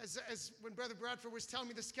as when Brother Bradford was telling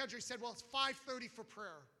me the schedule, he said, well, it's 5:30 for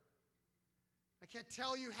prayer. I can't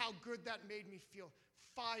tell you how good that made me feel.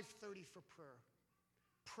 5:30 for prayer.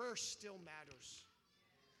 Prayer still matters.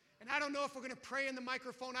 And I don't know if we're going to pray in the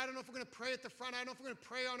microphone. I don't know if we're going to pray at the front. I don't know if we're going to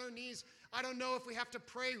pray on our knees. I don't know if we have to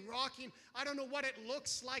pray rocking. I don't know what it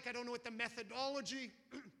looks like. I don't know what the methodology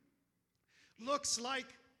looks like.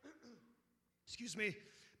 Excuse me.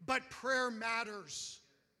 But prayer matters.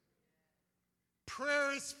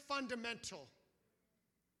 Prayer is fundamental.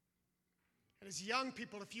 And as young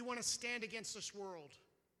people, if you want to stand against this world,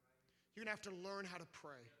 you're going to have to learn how to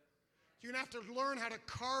pray. You're going to have to learn how to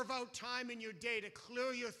carve out time in your day to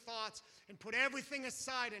clear your thoughts and put everything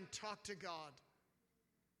aside and talk to God.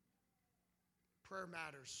 Prayer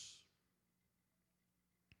matters.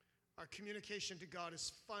 Our communication to God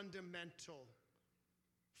is fundamental.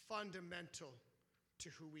 fundamental to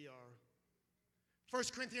who we are. 1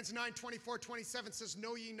 Corinthians 9, 24, 27 says,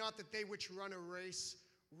 "Know ye not that they which run a race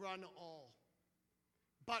run all,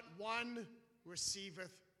 but one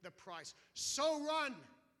receiveth the prize. So run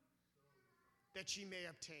that ye may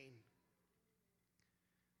obtain."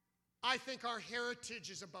 I think our heritage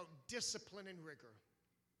is about discipline and rigor.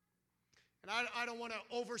 And I don't want to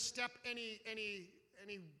overstep any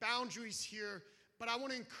boundaries here, but I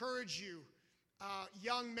want to encourage you,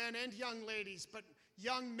 young men and young ladies, but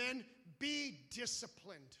young men, be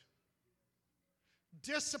disciplined.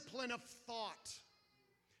 Discipline of thought,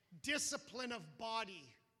 discipline of body,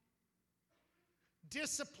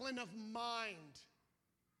 discipline of mind,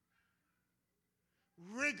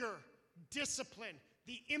 rigor, discipline,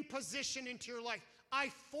 the imposition into your life. I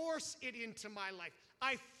force it into my life.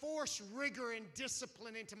 I force rigor and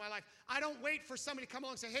discipline into my life. I don't wait for somebody to come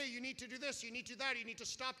along and say, "Hey, you need to do this, you need to do that, you need to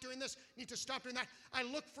stop doing this, you need to stop doing that." I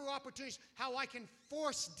look for opportunities how I can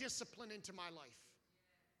force discipline into my life.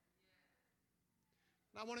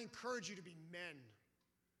 And I want to encourage you to be men,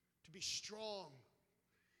 to be strong,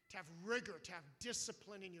 to have rigor, to have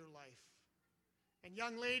discipline in your life. And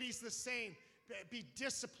young ladies, the same. Be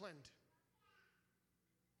disciplined.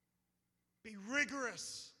 Be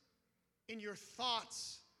rigorous in your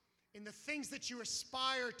thoughts, in the things that you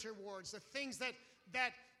aspire towards, the things that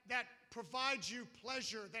provide you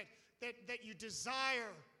pleasure, that you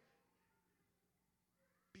desire.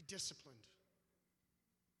 Be disciplined.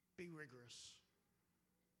 Be rigorous.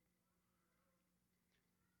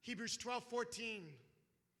 Hebrews 12:14,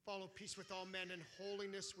 "Follow peace with all men and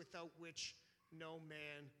holiness, without which no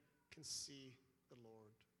man can see the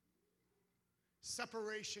Lord."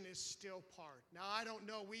 Separation is still part. Now, I don't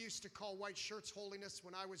know. We used to call white shirts holiness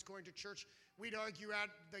when I was going to church. We'd argue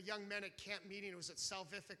at the young men at camp meeting. Was it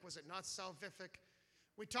salvific? Was it not salvific?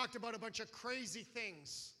 We talked about a bunch of crazy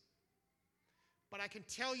things. But I can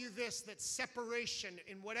tell you this, that separation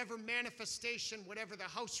in whatever manifestation, whatever the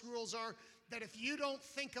house rules are, that if you don't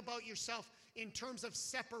think about yourself in terms of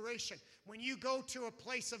separation, when you go to a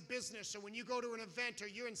place of business or when you go to an event or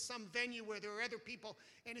you're in some venue where there are other people,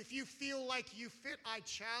 and if you feel like you fit, I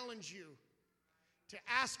challenge you to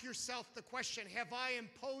ask yourself the question, have I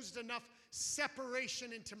imposed enough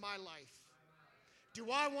separation into my life?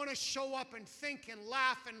 Do I want to show up and think and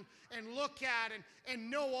laugh and look at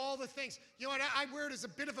and know all the things? You know what? I wear it as a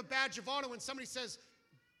bit of a badge of honor when somebody says,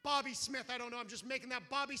 Bobby Smith. I don't know. I'm just making that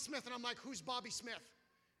Bobby Smith. And I'm like, who's Bobby Smith?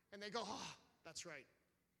 And they go, oh, that's right.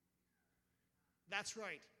 That's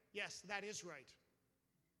right. Yes, that is right.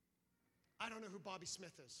 I don't know who Bobby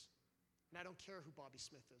Smith is. And I don't care who Bobby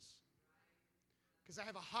Smith is. Because I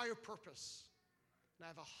have a higher purpose. And I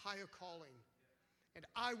have a higher calling. And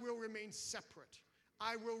I will remain separate.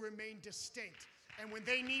 I will remain distinct. And when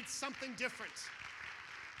they need something different,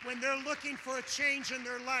 when they're looking for a change in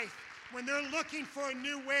their life, when they're looking for a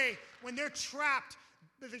new way, when they're trapped,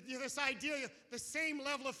 this idea, the same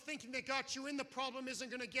level of thinking that got you in the problem isn't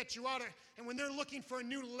going to get you out of it. And when they're looking for a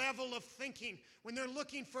new level of thinking, when they're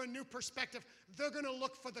looking for a new perspective, they're going to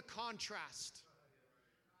look for the contrast.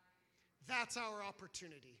 That's our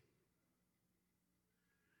opportunity.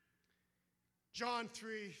 John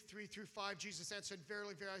 3:3-5, Jesus answered,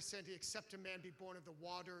 "Verily, verily, I say unto you, except a man be born of the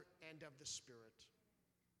water and of the Spirit."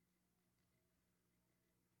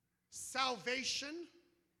 Salvation,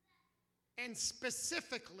 and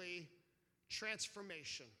specifically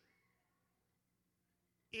transformation,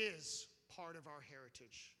 is part of our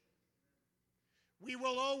heritage. We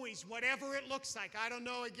will always, whatever it looks like, I don't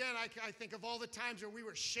know, again, I think of all the times where we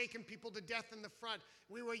were shaking people to death in the front.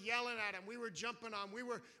 We were yelling at them. We were jumping on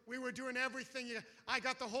them. We were doing everything. I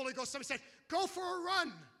got the Holy Ghost. Somebody said, go for a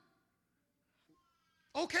run.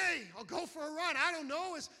 Okay, I'll go for a run. I don't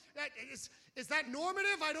know. Is that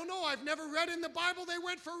normative? I don't know. I've never read in the Bible they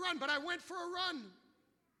went for a run, but I went for a run.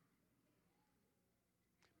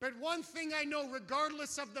 But one thing I know,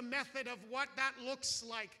 regardless of the method of what that looks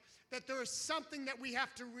like, that there is something that we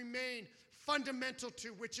have to remain fundamental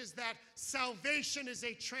to, which is that salvation is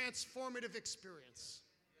a transformative experience.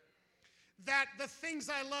 That the things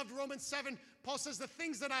I loved, Romans 7, Paul says, the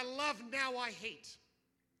things that I love now I hate.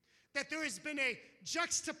 That there has been a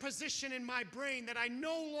juxtaposition in my brain that I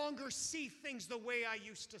no longer see things the way I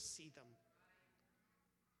used to see them.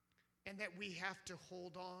 And that we have to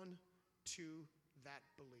hold on to that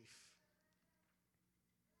belief.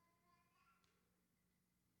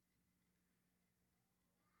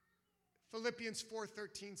 Philippians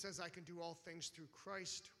 4:13 says, I can do all things through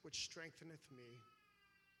Christ, which strengtheneth me.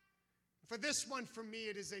 For this one, for me,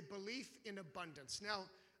 it is a belief in abundance. Now,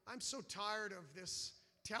 I'm so tired of this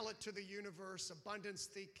tell it to the universe, abundance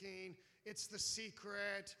thinking, it's The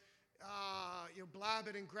Secret, Blab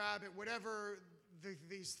It and Grab It, whatever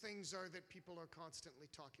these things are that people are constantly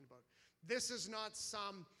talking about. This is not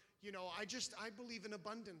some, I believe in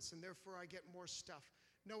abundance and therefore I get more stuff.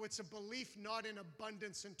 No, it's a belief not in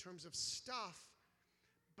abundance in terms of stuff,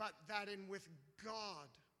 but that with God,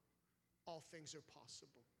 all things are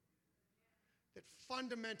possible. That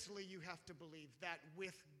fundamentally you have to believe that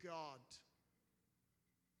with God,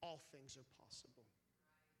 all things are possible.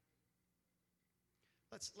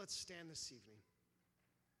 Let's stand this evening.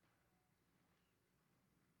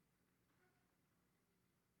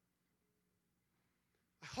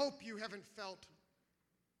 I hope you haven't felt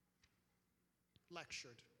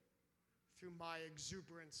lectured through my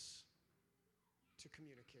exuberance to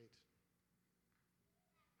communicate.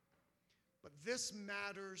 But this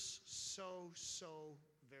matters so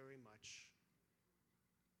very much.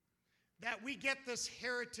 That we get this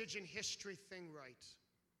heritage and history thing right.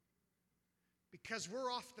 Because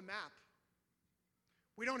we're off the map.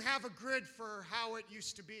 We don't have a grid for how it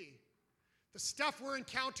used to be. The stuff we're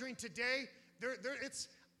encountering today,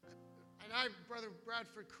 Brother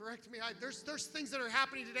Bradford, correct me, there's things that are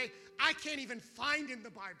happening today I can't even find in the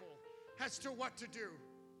Bible as to what to do.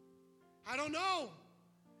 I don't know.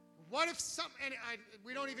 What if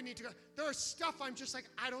we don't even need to go. There are stuff I'm just like,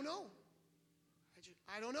 I don't know.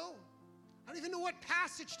 I don't know. I don't even know what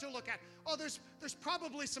passage to look at. Oh, there's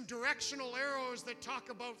probably some directional arrows that talk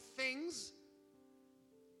about things.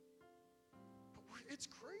 But it's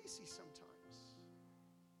crazy sometimes.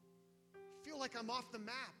 I feel like I'm off the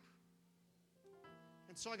map.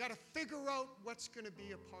 And so I got to figure out what's going to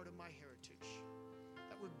be a part of my heritage.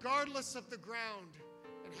 That regardless of the ground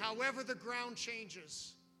and however the ground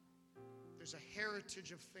changes, there's a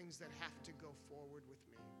heritage of things that have to go forward with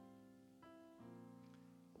me.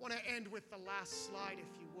 I want to end with the last slide,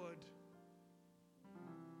 if you would.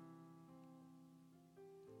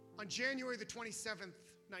 On January the 27th,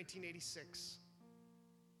 1986,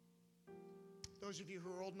 those of you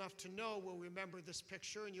who are old enough to know will remember this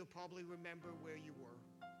picture, and you'll probably remember where you were.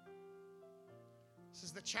 This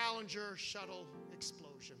is the Challenger shuttle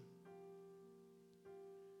explosion.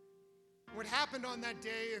 What happened on that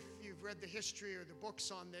day, if you've read the history or the books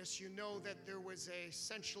on this, you know that there was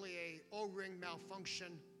essentially a O-ring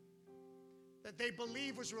malfunction that they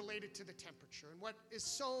believe was related to the temperature. And what is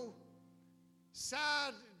so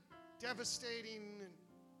sad, devastating, and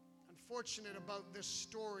unfortunate about this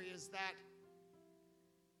story is that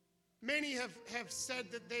many have said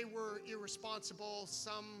that they were irresponsible.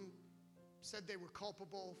 Some said they were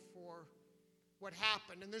culpable for what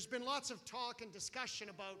happened. And there's been lots of talk and discussion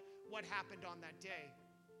about what happened on that day.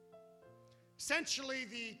 Essentially,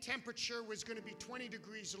 the temperature was going to be 20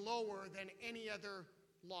 degrees lower than any other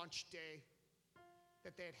launch day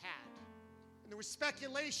that they had had. And there was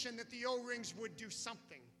speculation that the O-rings would do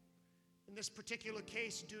something. In this particular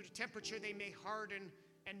case, due to temperature, they may harden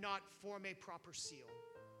and not form a proper seal.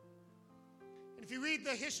 And if you read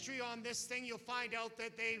the history on this thing, you'll find out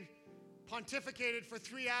that they pontificated for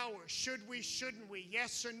 3 hours. Should we, shouldn't we?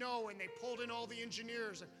 Yes or no? And they pulled in all the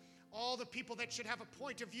engineers and all the people that should have a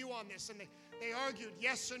point of view on this. And they argued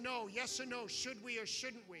yes or no, should we or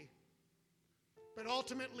shouldn't we? But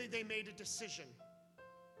ultimately they made a decision.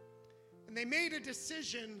 And they made a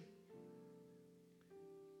decision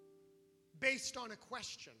based on a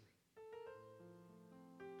question.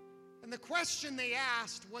 And the question they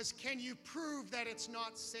asked was, can you prove that it's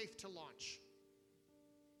not safe to launch?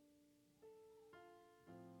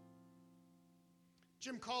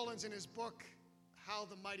 Jim Collins, in his book, How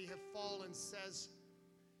the Mighty Have Fallen, says,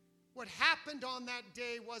 what happened on that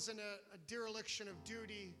day wasn't a dereliction of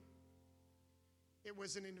duty. It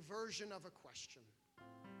was an inversion of a question.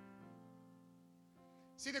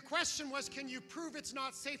 See, the question was, can you prove it's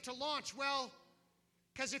not safe to launch? Well,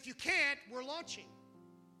 because if you can't, we're launching.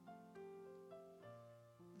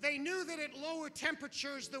 They knew that at lower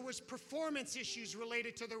temperatures there was performance issues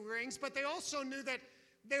related to the rings, but they also knew that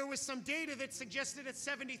there was some data that suggested at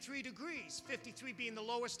 73 degrees, 53 being the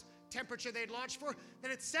lowest temperature they'd launched for,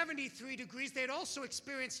 that at 73 degrees they'd also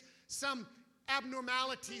experienced some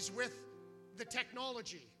abnormalities with the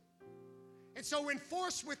technology. And so when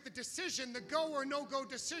forced with the decision, the go or no-go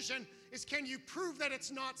decision is, can you prove that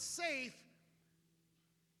it's not safe?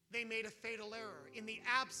 They made a fatal error. In the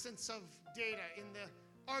absence of data, in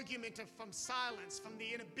the argument from silence, from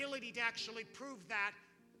the inability to actually prove that,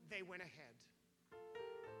 they went ahead.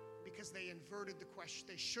 Because they inverted the question.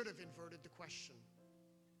 They should have inverted the question.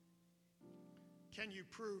 Can you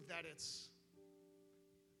prove that it's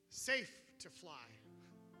safe to fly?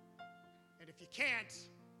 And if you can't,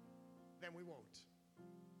 then we won't.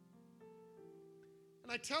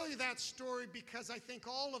 And I tell you that story because I think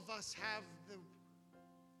all of us have the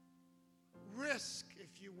risk,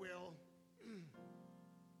 if you will,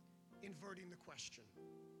 inverting the question.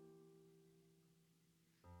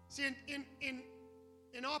 See,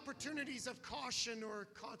 in opportunities of caution or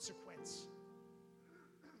consequence,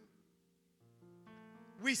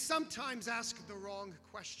 we sometimes ask the wrong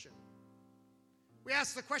question. We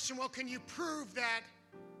ask the question, well, can you prove that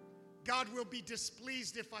God will be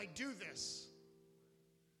displeased if I do this?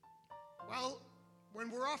 Well,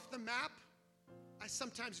 when we're off the map, I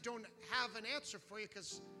sometimes don't have an answer for you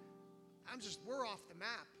because we're off the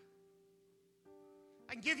map.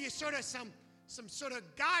 I can give you sort of some sort of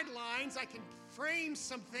guidelines. I can frame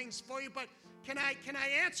some things for you, but can I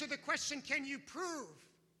answer the question, can you prove?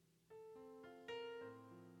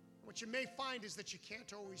 What you may find is that you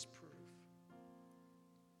can't always prove.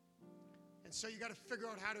 And so you got to figure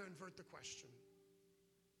out how to invert the question.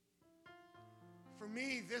 For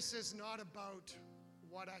me, this is not about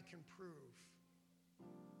what I can prove.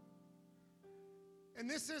 And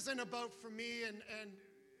this isn't about, for me, and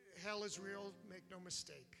hell is real, make no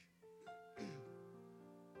mistake.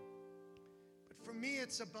 But for me,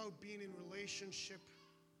 it's about being in relationship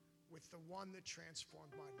with the one that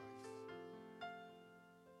transformed my life.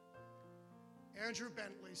 Andrew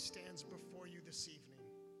Bentley stands before you this evening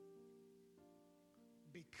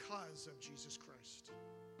because of Jesus Christ.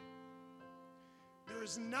 There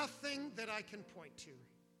is nothing that I can point to.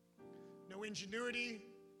 No ingenuity,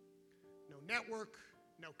 no network,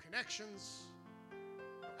 no connections,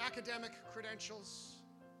 no academic credentials,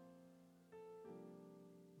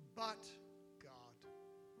 but God.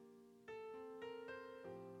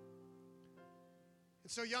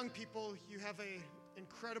 And so, young people, you have an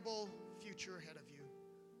incredible future ahead of you,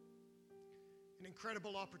 an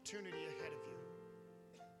incredible opportunity ahead of you.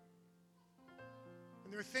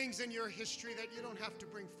 And there are things in your history that you don't have to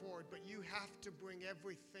bring forward, but you have to bring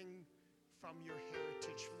everything from your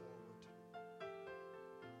heritage forward.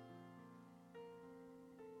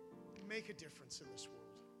 Make a difference in this world.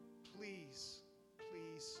 Please,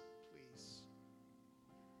 please, please.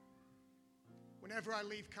 Whenever I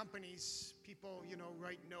leave companies, people,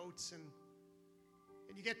 write notes, and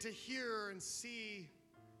you get to hear and see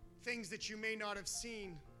things that you may not have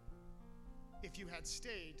seen if you had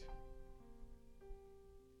stayed.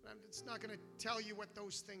 It's not going to tell you what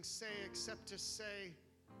those things say, except to say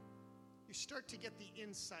you start to get the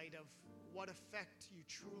insight of what effect you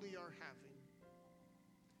truly are having.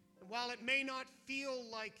 And while it may not feel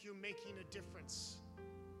like you're making a difference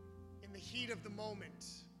in the heat of the moment,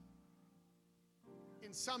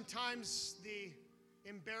 in sometimes the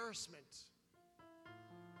embarrassment,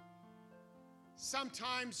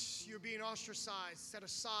 sometimes you're being ostracized, set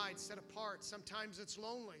aside, set apart. Sometimes it's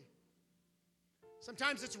lonely.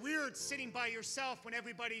 Sometimes it's weird sitting by yourself when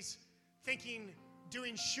everybody's thinking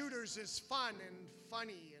doing shooters is fun and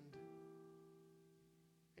funny,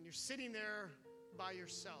 and you're sitting there by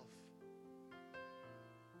yourself.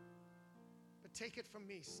 But take it from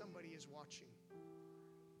me, somebody is watching.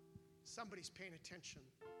 Somebody's paying attention.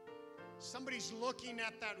 Somebody's looking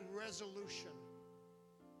at that resolution,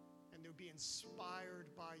 and they'll be inspired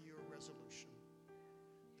by your resolution.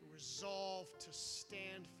 The resolve to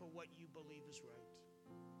stand for what you believe is right.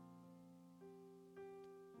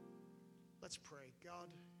 Let's pray. God,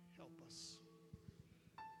 help us.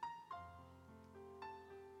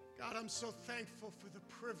 God, I'm so thankful for the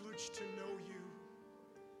privilege to know you.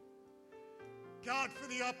 God, for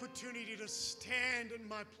the opportunity to stand in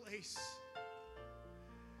my place.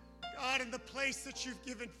 God, in the place that you've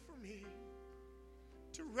given for me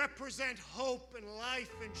to represent hope and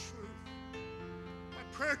life and truth. My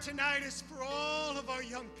prayer tonight is for all of our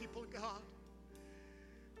young people, God.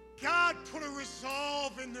 God, put a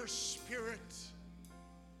resolve in their spirit.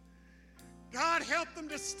 God, help them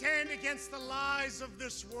to stand against the lies of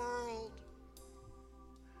this world.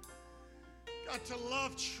 God, to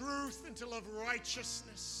love truth and to love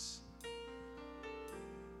righteousness.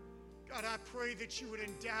 God, I pray that you would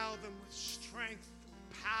endow them with strength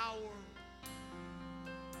and power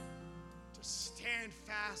to stand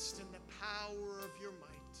fast in the power of your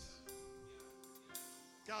might.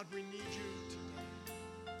 God, we need you today.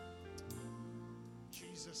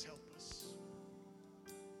 Jesus, help us.